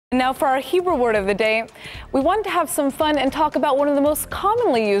Now for our Hebrew word of the day, we want to have some fun and talk about one of the most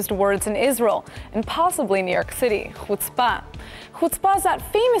commonly used words in Israel and possibly New York City, chutzpah. Chutzpah is that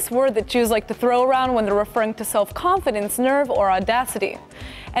famous word that Jews like to throw around when they're referring to self-confidence, nerve, or audacity.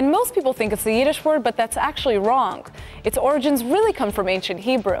 And most people think it's a Yiddish word, but that's actually wrong. Its origins really come from ancient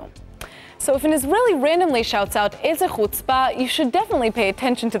Hebrew. So if an Israeli randomly shouts out, "Eze chutzpah," you should definitely pay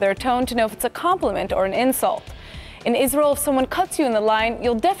attention to their tone to know if it's a compliment or an insult. In Israel, if someone cuts you in the line,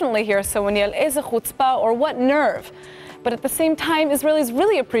 you'll definitely hear someone yell, "Eze chutzpah," or "What nerve?" But at the same time, Israelis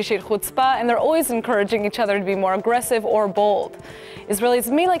really appreciate chutzpah, and they're always encouraging each other to be more aggressive or bold.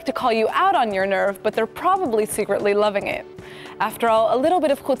 Israelis may like to call you out on your nerve, but they're probably secretly loving it. After all, a little bit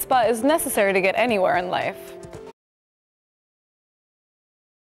of chutzpah is necessary to get anywhere in life.